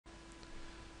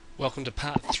Welcome to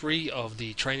part 3 of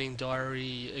the training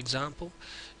diary example.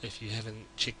 If you haven't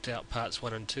checked out parts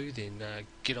 1 and 2, then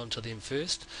get onto them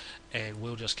first, and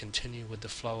we'll just continue with the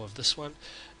flow of this one.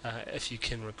 If you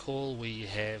can recall, we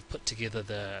have put together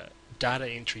the data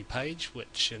entry page,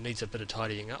 which needs a bit of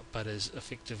tidying up but is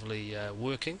effectively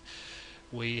working.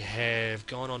 We have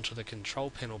gone onto the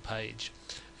control panel page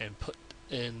and put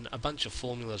in a bunch of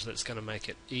formulas that's going to make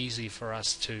it easy for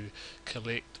us to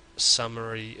collect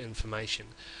summary information.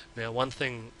 Now, one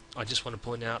thing I just want to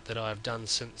point out that I've done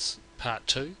since part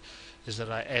 2 is that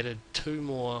I added 2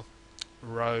 more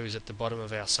rows at the bottom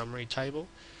of our summary table.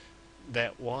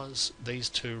 That was these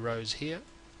 2 rows here,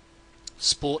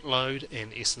 sport load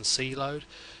and S&C load,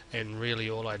 and really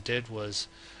all I did was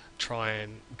try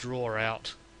and draw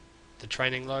out the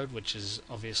training load, which is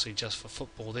obviously just for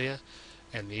football there,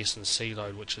 and the S&C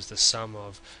load, which is the sum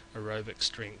of aerobic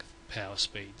strength, power,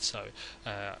 speed. So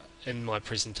in my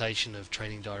presentation of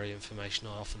training diary information,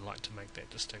 I often like to make that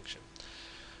distinction.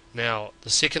 Now, the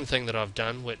second thing that I've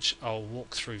done, which I'll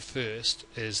walk through first,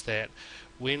 is that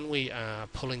when we are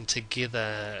pulling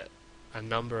together a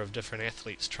number of different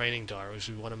athletes' training diaries,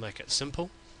 we want to make it simple.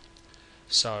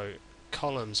 So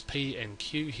columns P and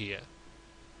Q here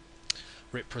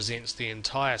represents the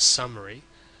entire summary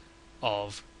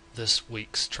of this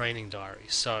week's training diary.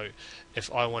 So if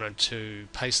I wanted to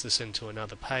paste this into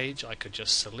another page, I could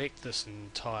just select this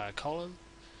entire column,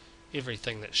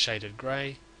 everything that's shaded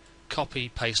grey, copy,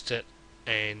 paste it,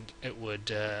 and it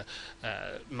would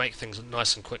make things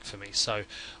nice and quick for me. So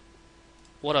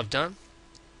what I've done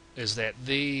is that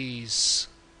these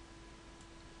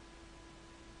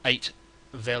 8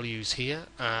 values here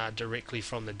are directly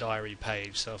from the diary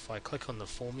page. So if I click on the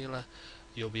formula,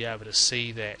 you'll be able to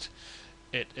see that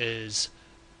it is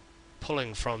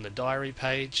pulling from the diary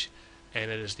page,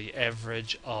 and it is the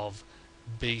average of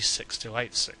B6 to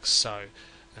 86. So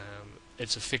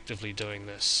it's effectively doing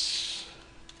this.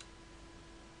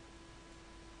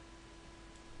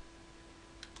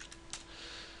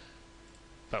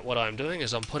 But what I'm doing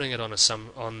is I'm putting it on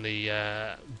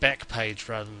the back page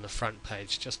rather than the front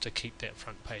page, just to keep that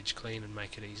front page clean and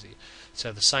make it easy.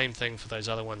 So the same thing for those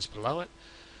other ones below it.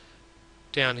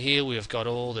 Down here we've got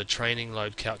all the training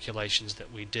load calculations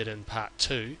that we did in part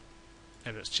 2,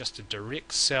 and it's just a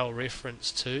direct cell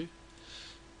reference to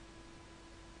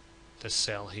this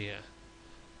cell here.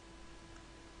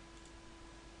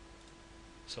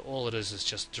 So all it is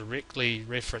just directly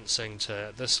referencing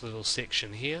to this little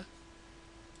section here,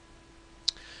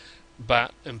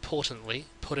 but importantly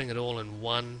putting it all in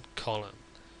one column.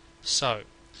 So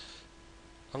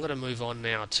I'm going to move on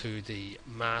now to the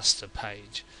master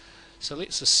page. So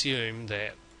let's assume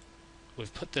that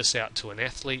we've put this out to an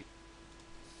athlete,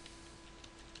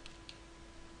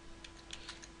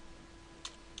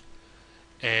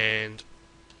 and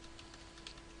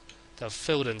they've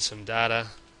filled in some data.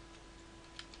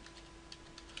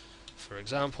 For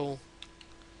example,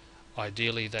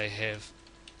 ideally they have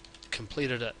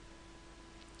completed it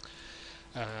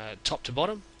top to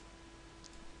bottom.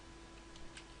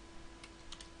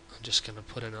 I'm just going to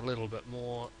put in a little bit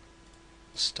more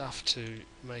stuff to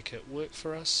make it work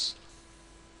for us.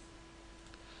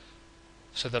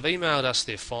 So they've emailed us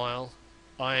their file.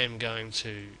 I am going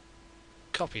to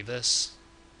copy this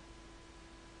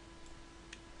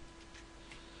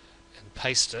and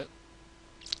paste it.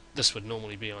 This would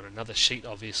normally be on another sheet,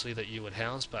 obviously, that you would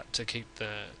house, but to keep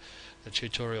the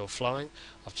tutorial flowing,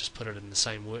 I've just put it in the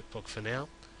same workbook for now,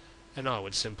 and I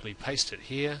would simply paste it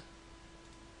here,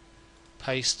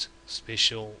 paste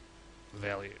special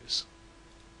values.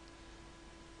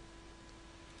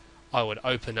 I would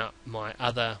open up my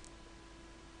other,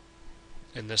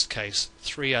 in this case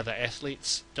 3 other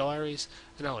athletes' diaries,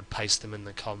 and I would paste them in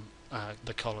the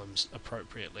columns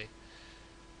appropriately.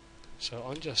 So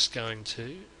I'm just going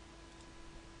to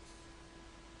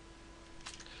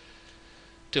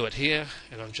do it here,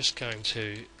 and I'm just going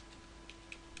to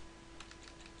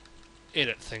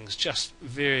edit things just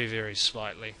very, very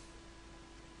slightly.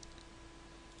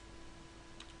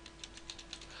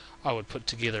 I would put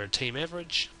together a team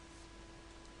average.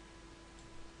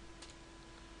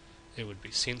 It would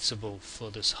be sensible for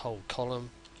this whole column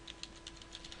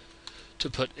to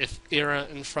put if error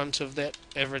in front of that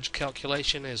average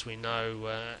calculation, as we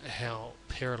know how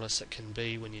perilous it can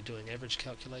be when you're doing average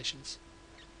calculations.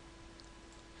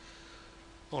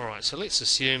 Alright, so let's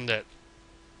assume that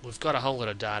we've got a whole lot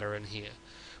of data in here.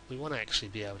 We want to actually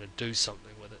be able to do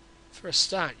something with it. For a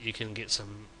start, you can get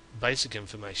some basic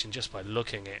information just by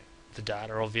looking at the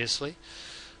data, obviously,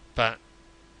 but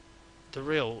the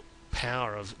real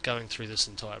power of going through this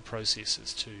entire process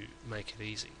is to make it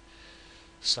easy.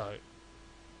 So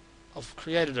I've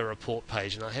created a report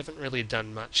page and I haven't really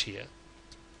done much here.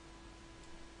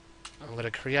 I'm going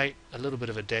to create a little bit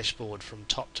of a dashboard from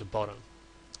top to bottom.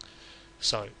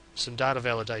 So, some data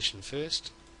validation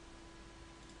first.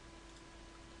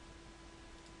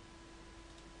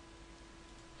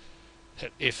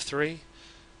 Hit F3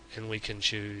 and we can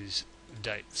choose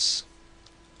dates.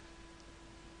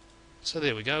 So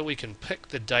there we go, we can pick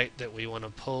the date that we want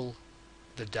to pull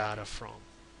the data from.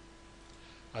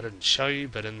 I didn't show you,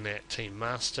 but in that team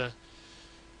master,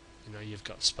 you know, you've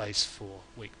got space for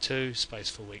week 2, space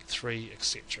for week 3,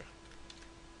 etc.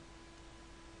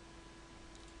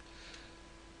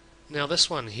 Now this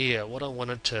one here, what I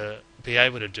wanted to be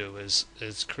able to do is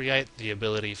create the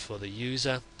ability for the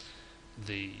user,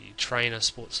 the trainer,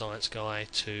 sports science guy,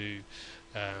 to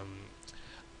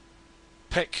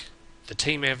pick the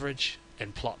team average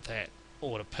and plot that,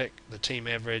 or to pick the team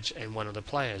average and one of the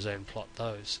players and plot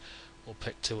those, or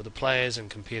pick 2 of the players and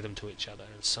compare them to each other,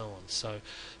 and so on. So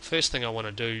first thing I want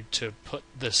to do to put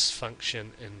this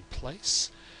function in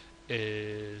place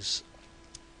is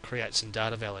create some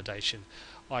data validation.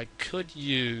 I could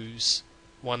use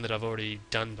one that I've already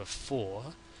done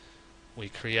before. We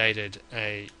created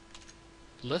a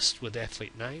list with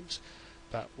athlete names,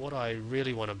 but what I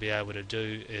really want to be able to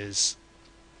do is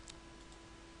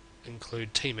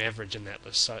include team average in that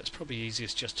list, so it's probably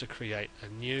easiest just to create a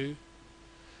new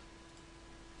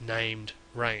named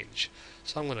range.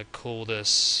 So I'm going to call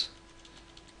this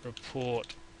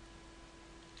report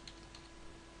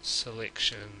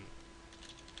selection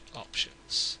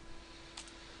options.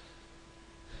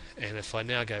 And if I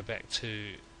now go back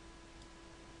to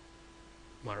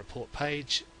my report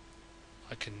page,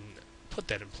 I can put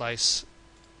that in place.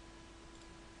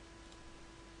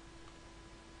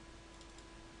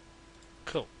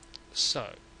 Cool. So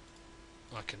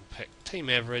I can pick team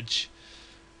average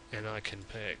and I can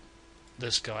pick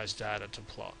this guy's data to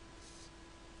plot.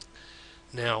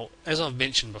 Now, as I've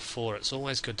mentioned before, it's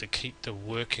always good to keep the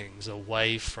workings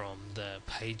away from the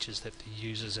pages that the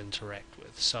users interact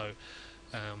with. So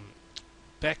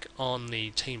back on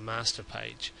the team master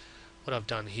page, what I've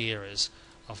done here is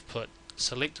I've put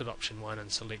selected option 1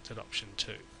 and selected option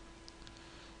 2.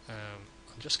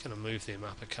 I'm just going to move them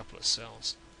up a couple of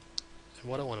cells. And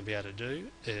what I want to be able to do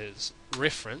is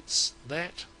reference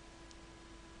that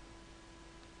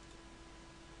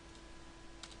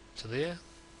to there,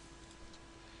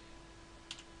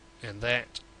 and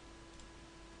that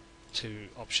to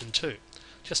option 2,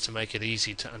 just to make it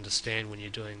easy to understand when you're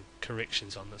doing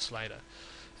corrections on this later.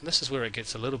 And this is where it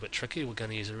gets a little bit tricky. We're going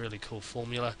to use a really cool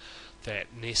formula that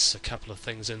nests a couple of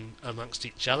things in amongst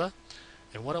each other,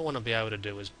 and what I want to be able to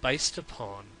do is, based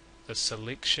upon the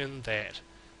selection that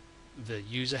the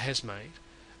user has made,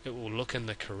 it will look in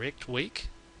the correct week,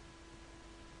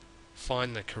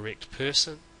 find the correct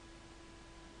person,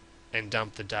 and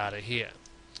dump the data here.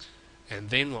 And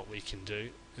then what we can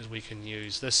do is we can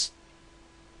use this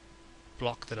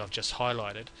block that I've just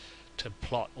highlighted to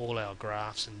plot all our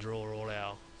graphs and draw all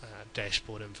our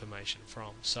dashboard information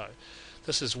from. So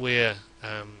this is where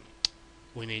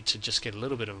we need to just get a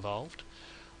little bit involved.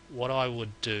 What I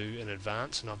would do in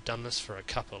advance, and I've done this for a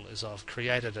couple, is I've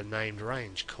created a named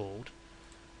range called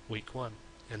week 1,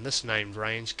 and this named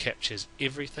range captures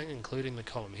everything, including the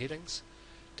column headings,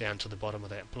 down to the bottom of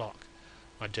that block.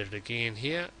 I did it again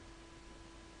here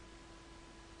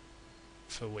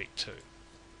for week 2,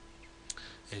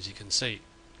 as you can see.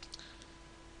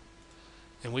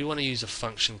 And we want to use a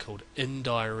function called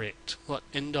INDIRECT. What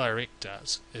INDIRECT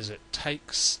does is it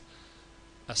takes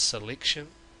a selection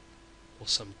or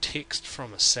some text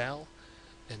from a cell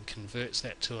and converts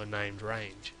that to a named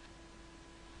range.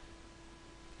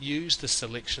 Use the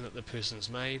selection that the person's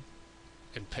made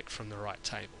and pick from the right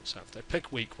table. So if they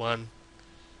pick week 1,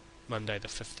 Monday the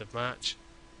 5th of March,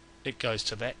 it goes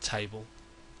to that table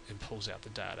and pulls out the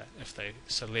data. If they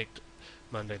select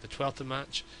Monday the 12th of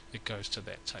March, it goes to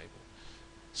that table.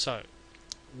 So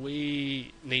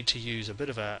we need to use a bit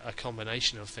of a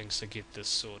combination of things to get this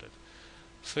sorted.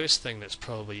 First thing that's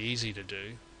probably easy to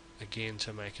do, again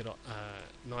to make it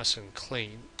nice and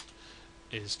clean,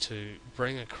 is to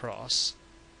bring across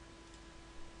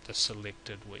the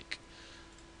selected week.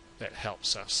 That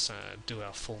helps us do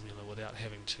our formula without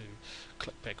having to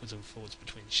click backwards and forwards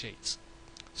between sheets.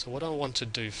 So what I want to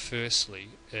do firstly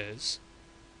is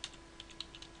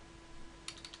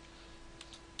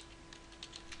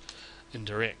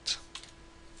indirect.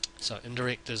 So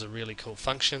indirect is a really cool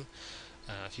function.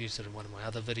 I've used it in one of my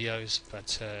other videos,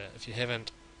 but if you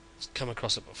haven't come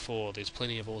across it before, there's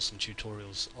plenty of awesome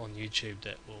tutorials on YouTube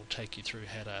that will take you through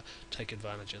how to take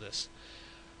advantage of this.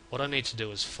 What I need to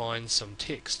do is find some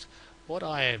text. what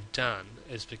I have done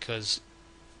is, because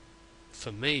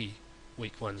for me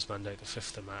week 1's Monday the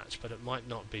 5th of March, but it might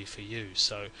not be for you,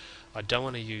 so I don't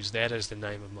want to use that as the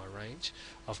name of my range.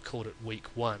 I've called it week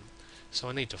 1, so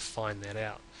I need to find that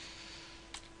out.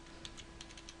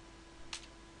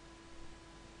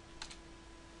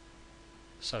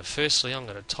 So firstly I'm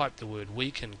going to type the word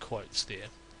week in quotes there.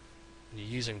 When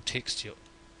you're using text you'll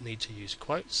need to use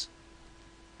quotes.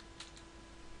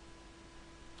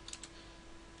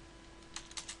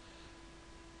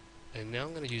 And now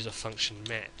I'm going to use a function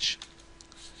match.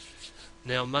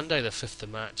 Now Monday the 5th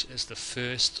of March is the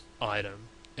first item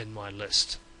in my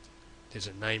list. There's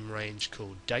a name range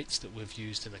called dates that we've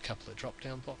used in a couple of drop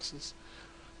down boxes,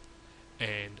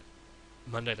 and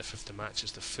Monday the 5th of March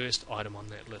is the first item on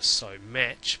that list. So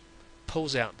match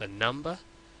pulls out the number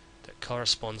that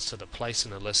corresponds to the place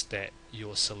in the list that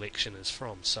your selection is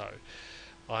from. So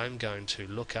I'm going to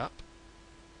look up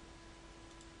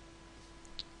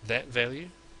that value.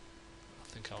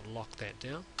 I think I'll lock that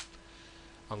down.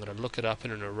 I'm going to look it up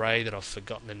in an array that I've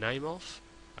forgotten the name of.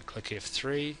 I click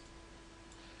F3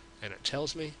 and it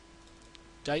tells me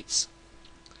dates,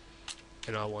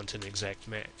 and I want an exact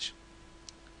match.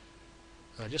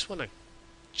 I just want to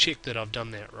check that I've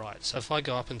done that right. So if I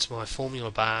go up into my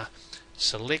formula bar,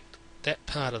 select that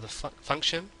part of the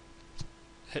function,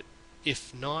 hit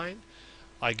F9,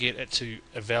 I get it to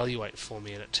evaluate for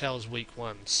me, and it tells week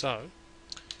 1, so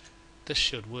this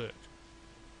should work.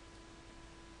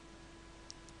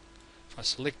 If I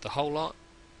select the whole lot,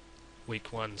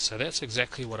 week 1, so that's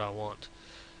exactly what I want.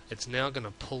 It's now going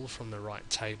to pull from the right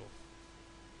table.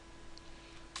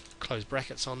 Close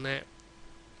brackets on that.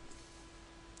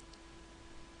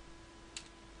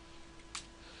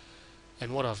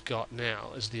 And what I've got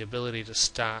now is the ability to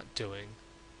start doing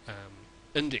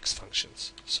index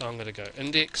functions. So I'm going to go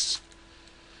index.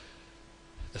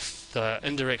 The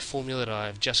indirect formula that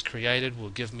I've just created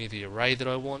will give me the array that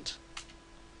I want.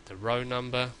 The row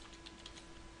number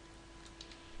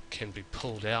can be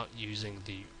pulled out using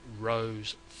the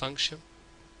rows function.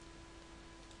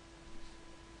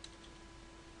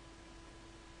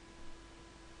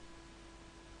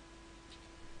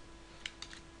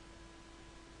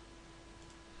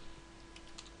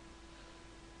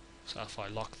 So if I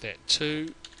lock that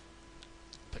 2,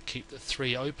 but keep the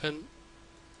 3 open,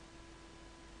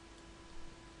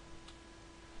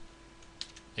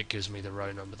 it gives me the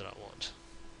row number that I want.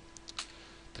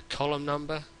 The column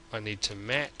number I need to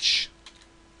match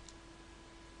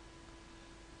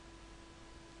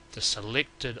the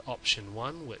selected option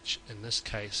 1, which in this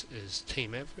case is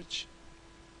team average.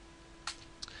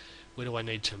 Where do I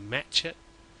need to match it?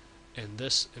 In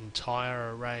this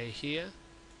entire array here,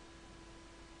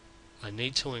 I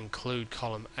need to include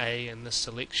column A in this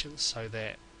selection so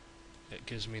that it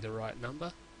gives me the right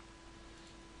number.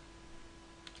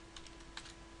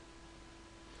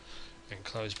 And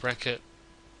close bracket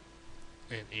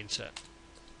and enter.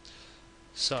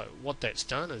 So what that's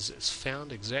done is it's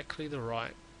found exactly the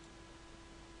right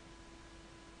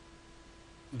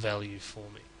value for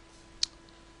me.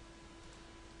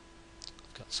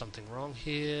 Got something wrong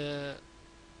here.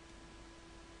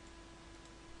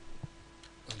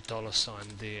 A dollar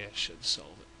sign there should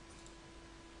solve it.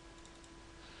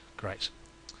 Great.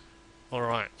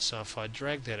 Alright, so if I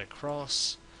drag that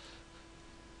across,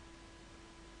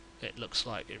 it looks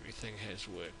like everything has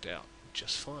worked out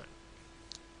just fine.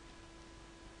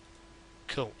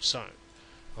 Cool, so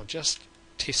I'll just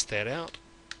test that out.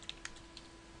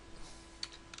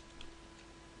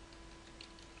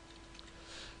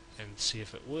 And see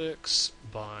if it works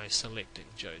by selecting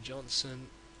Joe Johnson.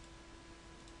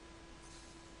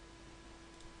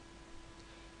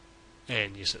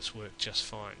 And yes, it's worked just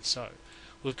fine. So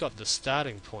we've got the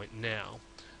starting point now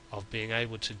of being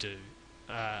able to do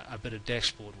a bit of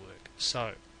dashboard work.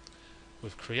 So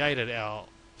we've created our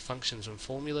functions and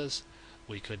formulas.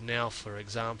 We could now, for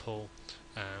example,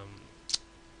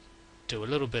 do a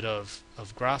little bit of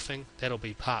graphing. That'll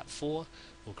be part 4.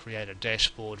 We'll create a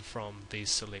dashboard from these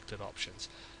selected options.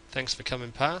 Thanks for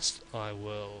coming past. I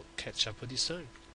will catch up with you soon.